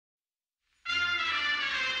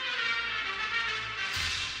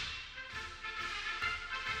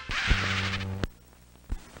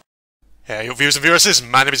Hey, your viewers and viewers,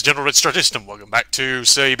 my name is General Red Strategist, and welcome back to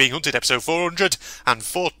Sir You're Being Hunted, episode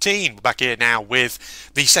 414. We're back here now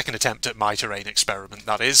with the second attempt at my terrain experiment,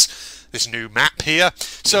 that is, this new map here.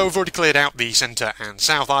 So we've already cleared out the centre and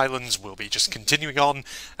south islands. We'll be just continuing on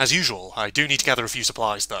as usual. I do need to gather a few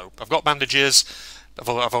supplies though. I've got bandages,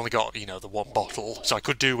 I've only got, you know, the one bottle, so I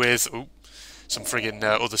could do with some friggin'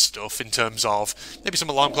 other stuff in terms of maybe some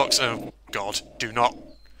alarm clocks. Oh god, do not.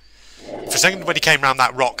 For a second when he came round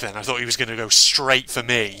that rock then, I thought he was going to go straight for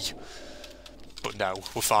me. But no,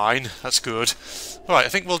 we're fine. That's good. Alright, I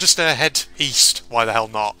think we'll just head east. Why the hell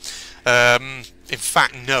not? In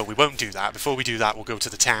fact, no, we won't do that. Before we do that, we'll go to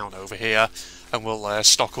the town over here. And we'll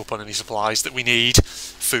stock up on any supplies that we need.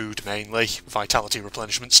 Food, mainly. Vitality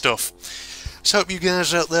replenishment stuff. So hope you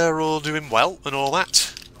guys out there are all doing well and all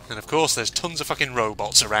that. And of course, there's tons of fucking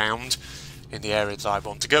robots around in the area that I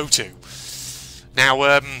want to go to.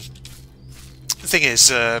 Now, the thing is,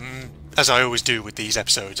 as I always do with these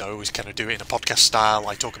episodes, I always kind of do it in a podcast style.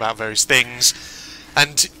 I talk about various things,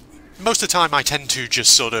 and most of the time I tend to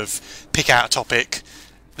just sort of pick out a topic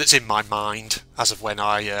that's in my mind as of when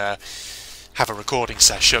I have a recording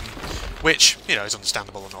session, which, you know, is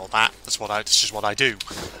understandable and all that. That's just what I do.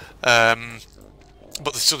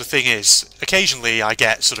 But the sort of thing is, occasionally I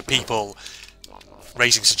get sort of people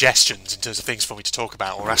raising suggestions in terms of things for me to talk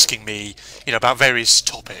about, or asking me, you know, about various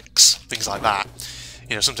topics, things like that.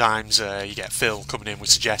 You know, sometimes you get Phil coming in with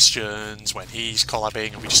suggestions when he's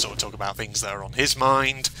collabing, and we just sort of talk about things that are on his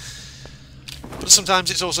mind. But sometimes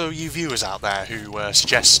it's also you viewers out there who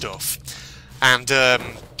suggest stuff. And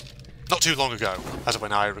not too long ago, as of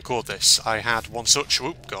when I record this, I had one such...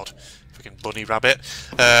 Oh, God. Freaking bunny rabbit.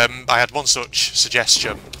 I had one such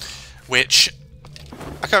suggestion, which...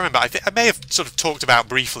 I can't remember, I may have sort of talked about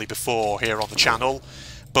briefly before here on the channel,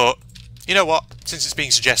 but you know what, since it's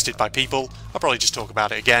being suggested by people, I'll probably just talk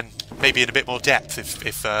about it again, maybe in a bit more depth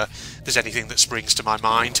if there's anything that springs to my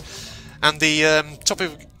mind. And the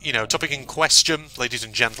topic in question, ladies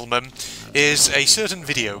and gentlemen, is a certain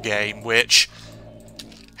video game which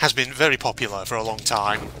has been very popular for a long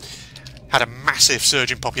time, had a massive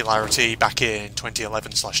surge in popularity back in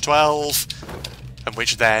 2011/12, and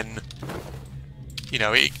which then... You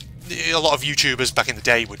know, a lot of YouTubers back in the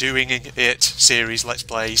day were doing it, series, Let's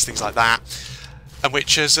Plays, things like that, and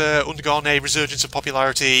which has undergone a resurgence of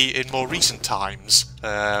popularity in more recent times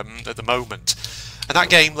at the moment. And that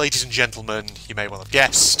game, ladies and gentlemen, you may well have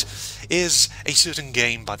guessed, is a certain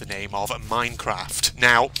game by the name of Minecraft.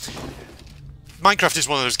 Now, Minecraft is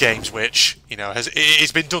one of those games which, you know,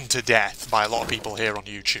 it's been done to death by a lot of people here on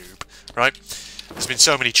YouTube, right? There's been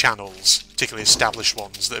so many channels, particularly established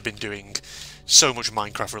ones, that have been doing so much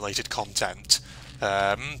Minecraft related content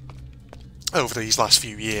over these last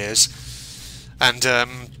few years, and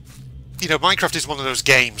you know, Minecraft is one of those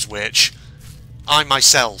games which I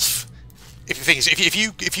myself,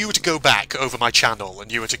 if you were to go back over my channel and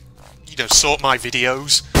you were to, you know, sort my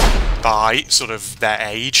videos by sort of their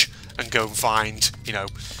age and go and find, you know,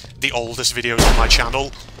 the oldest videos on my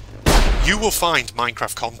channel, you will find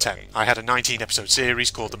Minecraft content. I had a 19-episode series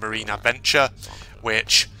called The Marine Adventure,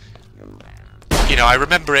 which, you know, I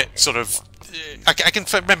remember it sort of... I can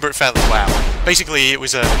remember it fairly well. Basically, it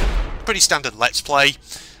was a pretty standard Let's Play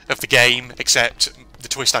of the game, except the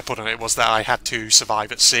twist I put on it was that I had to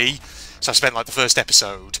survive at sea. So I spent, like, the first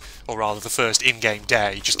episode, or rather the first in-game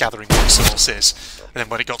day, just gathering resources. And then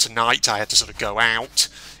when it got to night, I had to sort of go out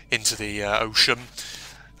into the ocean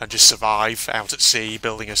and just survive out at sea,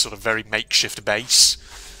 building a sort of very makeshift base.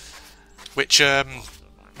 Which,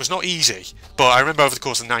 was not easy, but I remember over the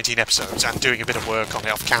course of 19 episodes and doing a bit of work on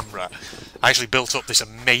it off camera, I actually built up this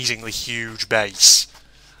amazingly huge base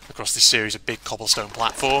across this series of big cobblestone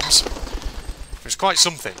platforms. It was quite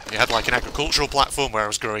something. You had like an agricultural platform where I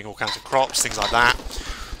was growing all kinds of crops, things like that.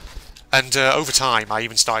 And over time I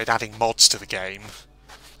even started adding mods to the game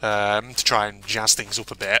to try and jazz things up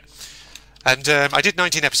a bit. And I did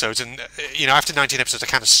 19 episodes, and, you know, after 19 episodes I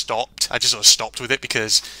kind of stopped. I just sort of stopped with it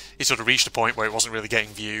because it sort of reached a point where it wasn't really getting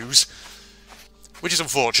views. Which is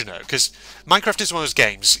unfortunate, because Minecraft is one of those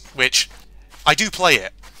games which I do play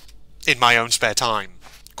it in my own spare time,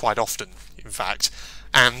 quite often, in fact.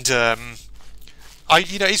 And, you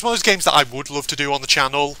know, it's one of those games that I would love to do on the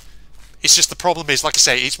channel. It's just the problem is, like I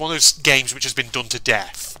say, it's one of those games which has been done to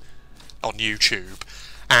death on YouTube.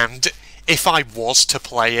 And if I was to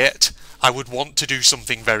play it, I would want to do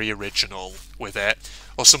something very original with it,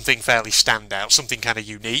 or something fairly standout, something kind of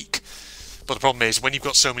unique. But the problem is, when you've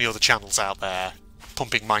got so many other channels out there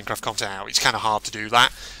pumping Minecraft content out, it's kind of hard to do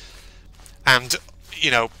that. And,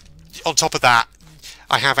 you know, on top of that,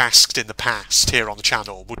 I have asked in the past here on the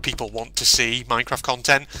channel, would people want to see Minecraft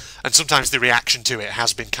content? And sometimes the reaction to it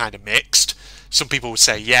has been kind of mixed. Some people would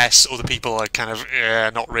say yes, other people are kind of,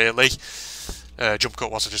 not really. Jump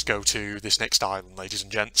cut whilst I just go to this next island, ladies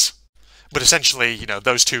and gents. But essentially, you know,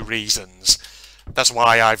 those two reasons, that's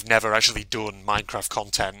why I've never actually done Minecraft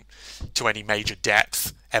content to any major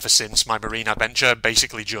depth ever since my marine adventure.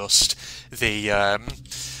 Basically just the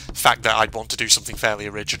fact that I'd want to do something fairly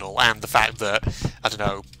original, and the fact that, I don't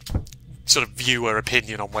know, sort of viewer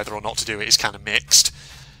opinion on whether or not to do it is kind of mixed.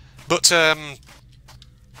 But,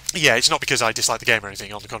 yeah, it's not because I dislike the game or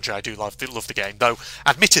anything. On the contrary, I do love the game. Though,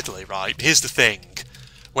 admittedly, right, here's the thing.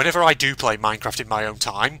 Whenever I do play Minecraft in my own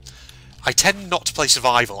time, I tend not to play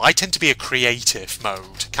survival. I tend to be a creative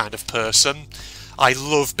mode kind of person. I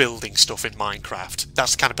love building stuff in Minecraft.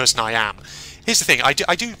 That's the kind of person I am. Here's the thing, I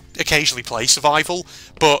do occasionally play survival,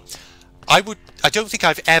 but I don't think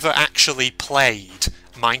I've ever actually played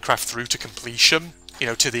Minecraft through to completion, you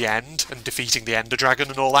know, to the end, and defeating the Ender Dragon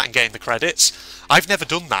and all that, and getting the credits. I've never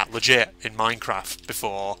done that, legit, in Minecraft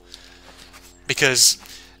before. Because,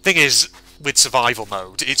 thing is, with survival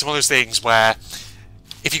mode, it's one of those things where,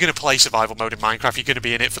 if you're going to play survival mode in Minecraft, you're going to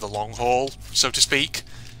be in it for the long haul, so to speak.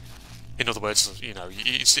 In other words, you know,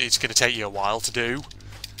 it's going to take you a while to do.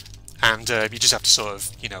 And you just have to sort of,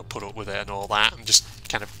 you know, put up with it and all that, and just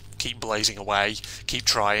kind of keep blazing away, keep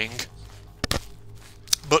trying.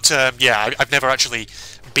 But, yeah, I've never actually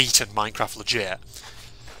beaten Minecraft legit.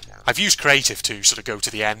 I've used creative to sort of go to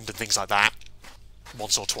the end and things like that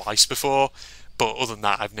once or twice before, but other than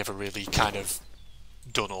that, I've never really kind of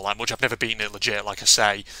done all that much. I've never beaten it legit, like I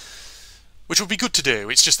say, which would be good to do.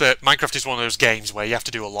 It's just that Minecraft is one of those games where you have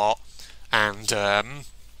to do a lot, and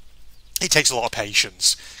it takes a lot of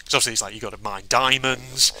patience, because obviously it's like you've got to mine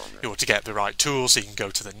diamonds, you want to get the right tools so you can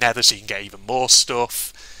go to the nether so you can get even more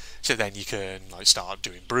stuff, so then you can like start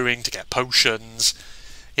doing brewing to get potions.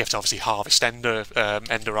 You have to obviously harvest ender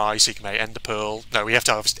eyes so you can make ender pearl. No, we have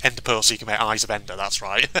to harvest ender pearl so you can make eyes of ender, that's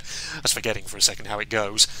right. I was forgetting for a second how it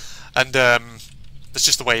goes. And that's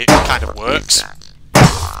just the way it kind of works.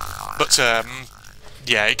 But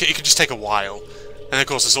yeah, it can just take a while. And of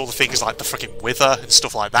course there's all the things like the freaking wither and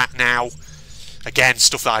stuff like that now. Again,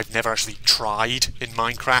 stuff that I've never actually tried in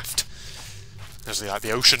Minecraft. There's like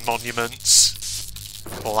the ocean monuments,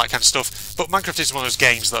 all that kind of stuff. But Minecraft is one of those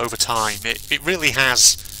games that over time, it really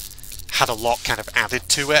has had a lot kind of added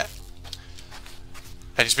to it.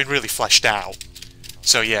 And it's been really fleshed out.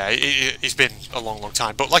 So yeah, it's been a long, long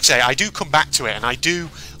time. But like I say, I do come back to it, and I do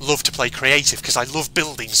love to play creative, because I love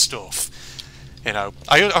building stuff. You know,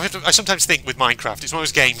 I sometimes think with Minecraft, it's one of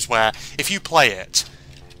those games where if you play it,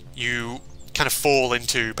 you kind of fall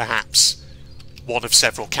into perhaps one of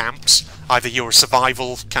several camps. Either you're a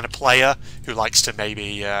survival kind of player who likes to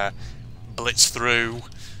maybe blitz through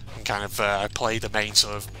and kind of play the main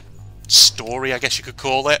sort of story, I guess you could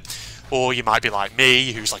call it. Or you might be like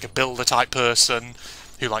me, who's like a builder type person,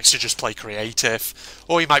 who likes to just play creative.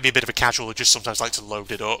 Or you might be a bit of a casual who just sometimes likes to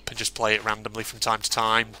load it up and just play it randomly from time to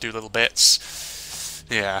time, do little bits.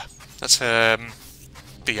 Yeah, that's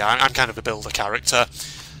but yeah, I'm kind of a builder character.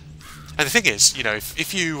 And the thing is, you know,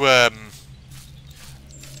 if you've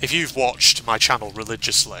watched my channel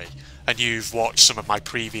religiously, and you've watched some of my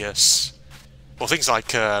previous, well, things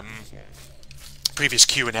like previous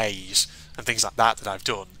Q&As and things like that I've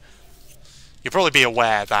done, you'll probably be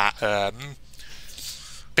aware that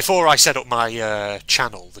before I set up my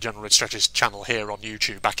channel, the General Red Strategist channel here on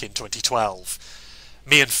YouTube back in 2012,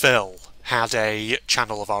 me and Phil had a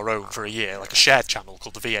channel of our own for a year, like a shared channel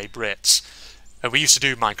called the VA Brits, and we used to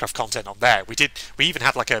do Minecraft content on there. We even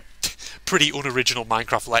had like a pretty unoriginal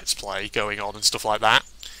Minecraft Let's Play going on and stuff like that,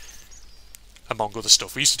 among other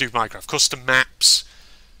stuff. We used to do Minecraft custom maps.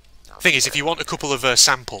 Thing is, if you want a couple of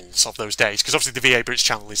samples of those days, because obviously the VA Brits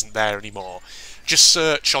channel isn't there anymore, just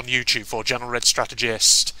search on YouTube for General Red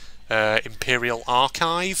Strategist Imperial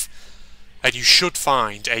Archive, and you should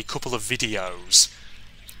find a couple of videos,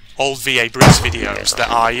 old VA Brits videos that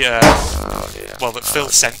that Phil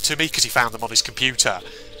sent to me because he found them on his computer,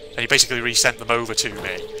 and he basically resent them over to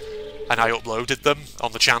me, and I uploaded them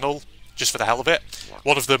on the channel just for the hell of it.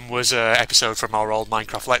 One of them was an episode from our old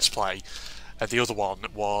Minecraft Let's Play, and the other one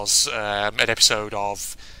was an episode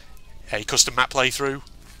of a custom map playthrough,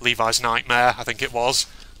 Levi's Nightmare, I think it was.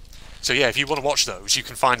 So yeah, if you want to watch those, you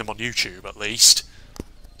can find them on YouTube at least.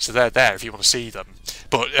 So they're there if you want to see them.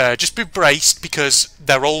 But just be braced, because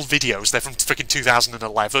they're old videos. They're from freaking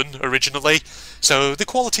 2011 originally. So the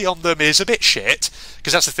quality on them is a bit shit.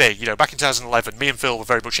 Because that's the thing, you know, back in 2011, me and Phil were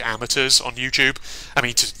very much amateurs on YouTube. I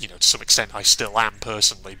mean, to some extent I still am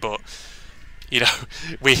personally, but You know,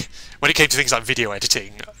 when it came to things like video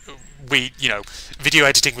editing, video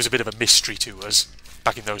editing was a bit of a mystery to us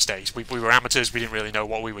back in those days. We were amateurs, we didn't really know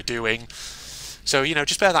what we were doing. So,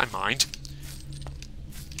 just bear that in mind.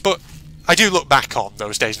 But I do look back on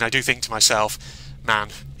those days and I do think to myself, man,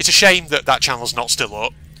 it's a shame that that channel's not still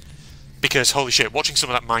up. Because, holy shit, watching some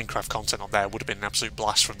of that Minecraft content on there would have been an absolute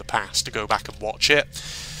blast from the past to go back and watch it.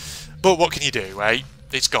 But what can you do, eh?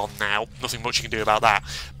 It's gone now. Nothing much you can do about that.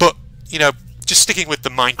 But, just sticking with the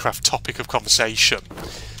Minecraft topic of conversation,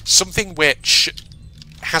 something which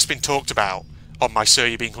has been talked about on my Sir,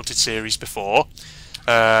 You're Being Hunted series before.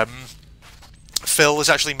 Phil has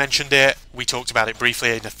actually mentioned it. We talked about it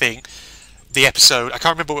briefly in, I think, the episode, I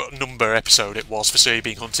can't remember what number episode it was for Sir, You're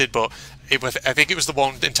Being Hunted, but I think it was the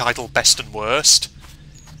one entitled Best and Worst,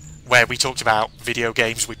 where we talked about video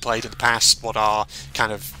games we played in the past, what our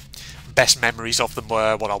kind of best memories of them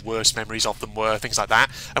were, what our worst memories of them were, things like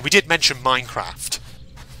that. And we did mention Minecraft,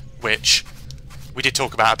 which we did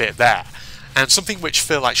talk about a bit there. And something which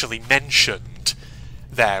Phil actually mentioned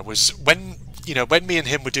there was when me and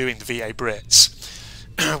him were doing the VA Brits,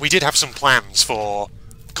 we did have some plans for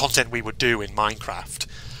content we would do in Minecraft.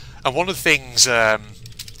 And one of the things,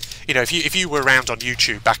 if you were around on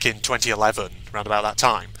YouTube back in 2011, around about that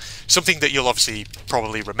time, something that you'll obviously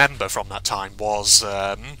probably remember from that time was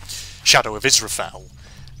Shadow of Israfel,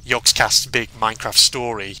 Yogscast's big Minecraft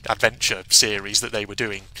story adventure series that they were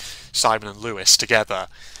doing, Simon and Lewis together,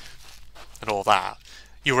 and all that.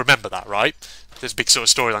 You'll remember that, right? There's a big sort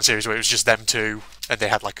of storyline series where it was just them two, and they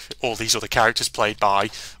had like all these other characters played by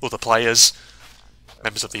other players,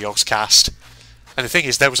 members of the Yogscast. And the thing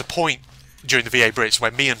is, there was a point during the VA Brits where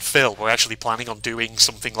me and Phil were actually planning on doing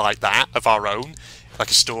something like that of our own, like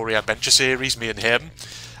a story adventure series, me and him.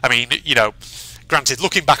 I mean, granted,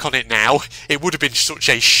 looking back on it now, it would have been such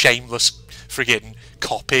a shameless friggin'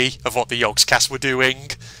 copy of what the Yogscast were doing.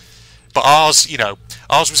 But ours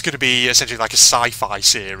was going to be essentially like a sci-fi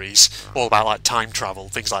series, all about like time travel,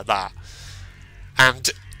 things like that. And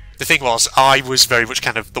the thing was, I was very much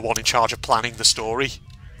kind of the one in charge of planning the story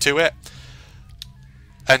to it.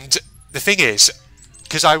 And the thing is,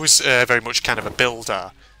 because I was very much kind of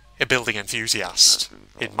a building enthusiast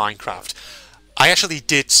in Minecraft, I actually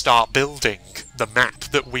did start building the map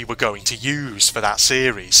that we were going to use for that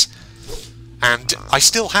series. And I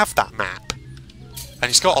still have that map. And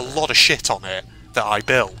it's got a lot of shit on it that I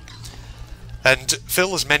built. And Phil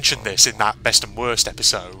has mentioned this in that Best and Worst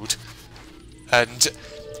episode. And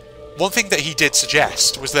one thing that he did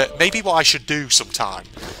suggest was that maybe what I should do sometime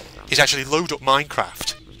is actually load up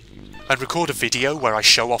Minecraft and record a video where I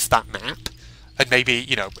show off that map. And maybe,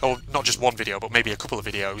 or not just one video, but maybe a couple of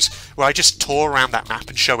videos where I just tour around that map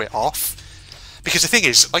and show it off. Because the thing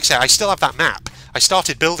is, like I say, I still have that map. I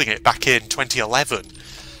started building it back in 2011.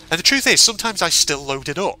 And the truth is, sometimes I still load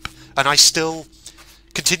it up, and I still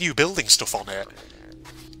continue building stuff on it.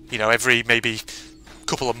 Every maybe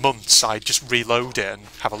couple of months I just reload it and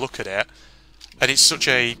have a look at it. And it's such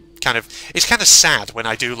a it's kind of sad when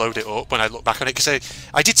I do load it up, when I look back on it, because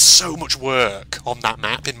I did so much work on that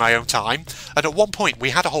map in my own time. And at one point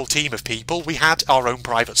we had a whole team of people. We had our own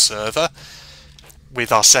private server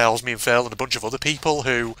with ourselves, me and Phil, and a bunch of other people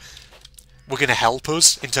who were going to help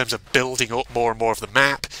us in terms of building up more and more of the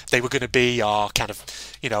map. They were going to be our kind of,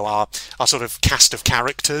 our sort of cast of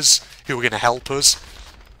characters who were going to help us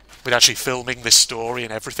with actually filming this story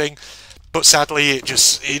and everything. But sadly, it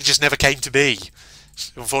just never came to be.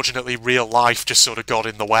 Unfortunately, real life just sort of got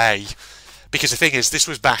in the way. Because the thing is, this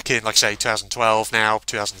was back in, like I say, 2012 now,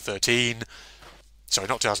 2013. Sorry,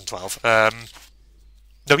 not 2012.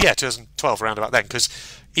 No, yeah, 2012, around about then. Because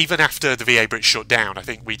even after the VA Brits shut down, I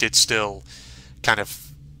think we did still kind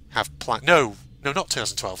of have plan. No, not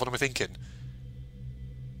 2012. What am I thinking?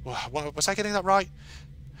 Was I getting that right?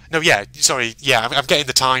 No, yeah, sorry. Yeah, I'm getting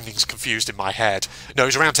the timings confused in my head. No, it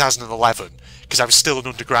was around 2011 because I was still an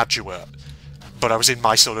undergraduate, but I was in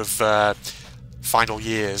my sort of final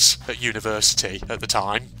years at university at the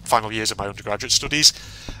time, final years of my undergraduate studies.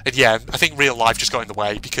 And yeah, I think real life just got in the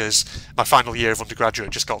way because my final year of undergraduate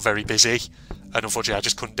just got very busy, and unfortunately I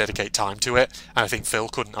just couldn't dedicate time to it. And I think Phil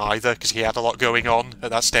couldn't either because he had a lot going on at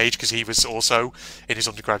that stage because he was also in his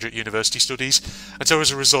undergraduate university studies. And so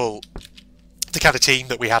as a result, the kind of team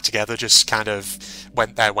that we had together just kind of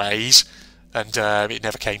went their ways, and it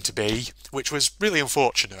never came to be, which was really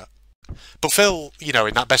unfortunate. But Phil, in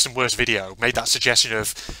that Best and Worst video, made that suggestion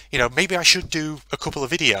of, maybe I should do a couple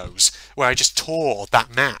of videos where I just tour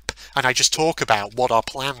that map and I just talk about what our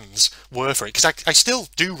plans were for it. Because I still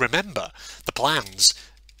do remember the plans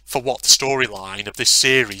for what the storyline of this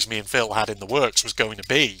series me and Phil had in the works was going to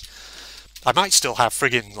be. I might still have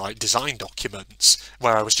friggin' like design documents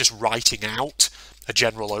where I was just writing out a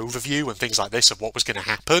general overview and things like this of what was going to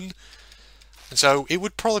happen. And so it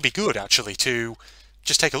would probably be good actually to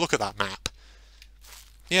just take a look at that map.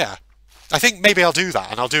 Yeah, I think maybe I'll do that,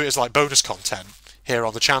 and I'll do it as like bonus content here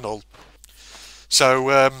on the channel.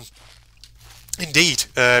 So indeed,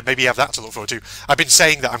 maybe you have that to look forward to. I've been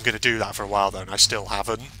saying that I'm going to do that for a while though, and I still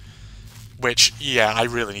haven't. Which, yeah, I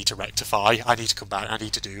really need to rectify. I need to come back. I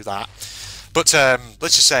need to do that. But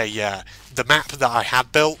let's just say, yeah, the map that I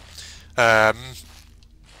had built, there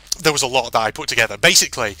was a lot that I put together.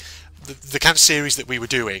 Basically, the kind of series that we were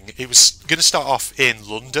doing, it was going to start off in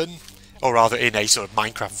London, or rather in a sort of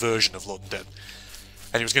Minecraft version of London.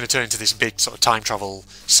 And it was going to turn into this big sort of time travel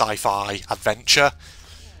sci-fi adventure.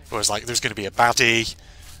 It was like there was going to be a baddie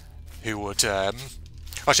who would...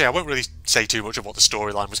 actually, I won't really say too much of what the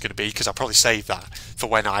storyline was going to be, because I'll probably save that for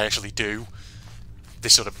when I actually do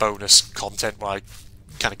this sort of bonus content where I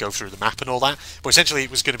kind of go through the map and all that. But essentially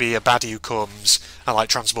it was going to be a baddie who comes and like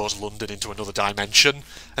transports London into another dimension,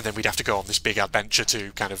 and then we'd have to go on this big adventure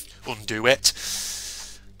to kind of undo it.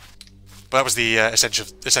 But that was the essential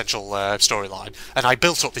storyline. And I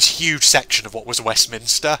built up this huge section of what was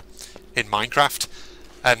Westminster in Minecraft,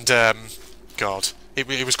 and God,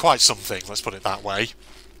 it was quite something, let's put it that way.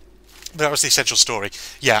 That was the essential story.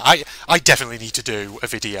 Yeah, I definitely need to do a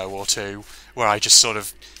video or two where I just sort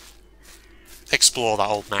of explore that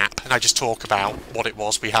old map and I just talk about what it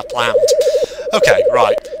was we had planned. Okay,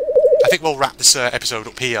 right. I think we'll wrap this episode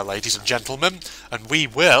up here, ladies and gentlemen, and we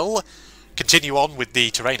will continue on with the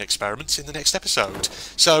terrain experiments in the next episode.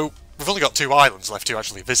 So, we've only got 2 islands left to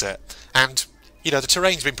actually visit, and, you know, the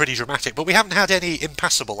terrain's been pretty dramatic, but we haven't had any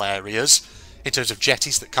impassable areas in terms of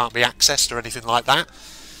jetties that can't be accessed or anything like that.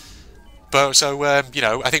 But so, you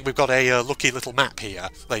know, I think we've got a lucky little map here,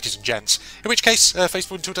 ladies and gents. In which case,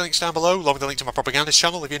 Facebook and Twitter links down below, along with the link to my propagandist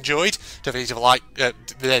channel if you enjoyed. Don't forget to leave a like.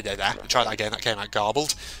 Try that again, that came out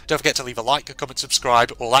garbled. Don't forget to leave a like, a comment,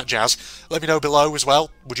 subscribe, all that jazz. Let me know below as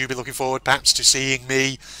well. Would you be looking forward, perhaps, to seeing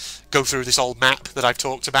me go through this old map that I've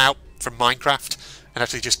talked about from Minecraft and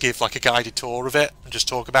actually just give like a guided tour of it and just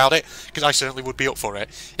talk about it? Because I certainly would be up for it.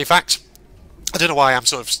 In fact, I don't know why I'm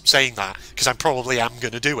sort of saying that, because I probably am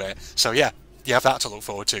going to do it. So yeah, you have that to look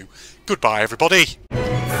forward to. Goodbye, everybody.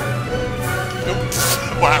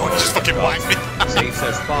 Wow, it just fucking whacked me. See, it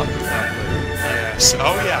says spark. Yes.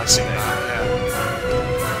 Oh yeah, I've seen that. Yeah.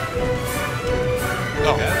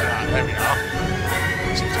 Oh, yeah, there we are.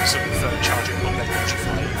 So we've done some charging up energy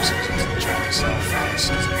flames. So the charge itself first.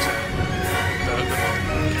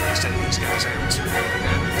 Let's take these guys out.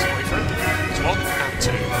 And wait for it. There's 1 and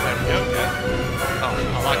 2. There we go. Oh,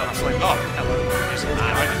 I like my flame. Oh, hello. Here's the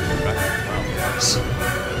island. Well, yes.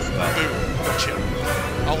 Boom. Gotcha.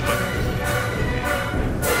 Albert.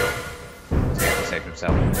 He has to save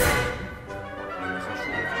himself.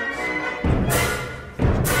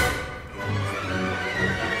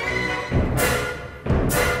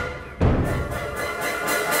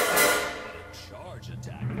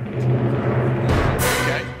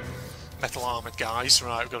 Metal armoured guys,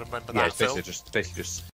 right, we've got to remember Yeah, that, it's Phil. basically just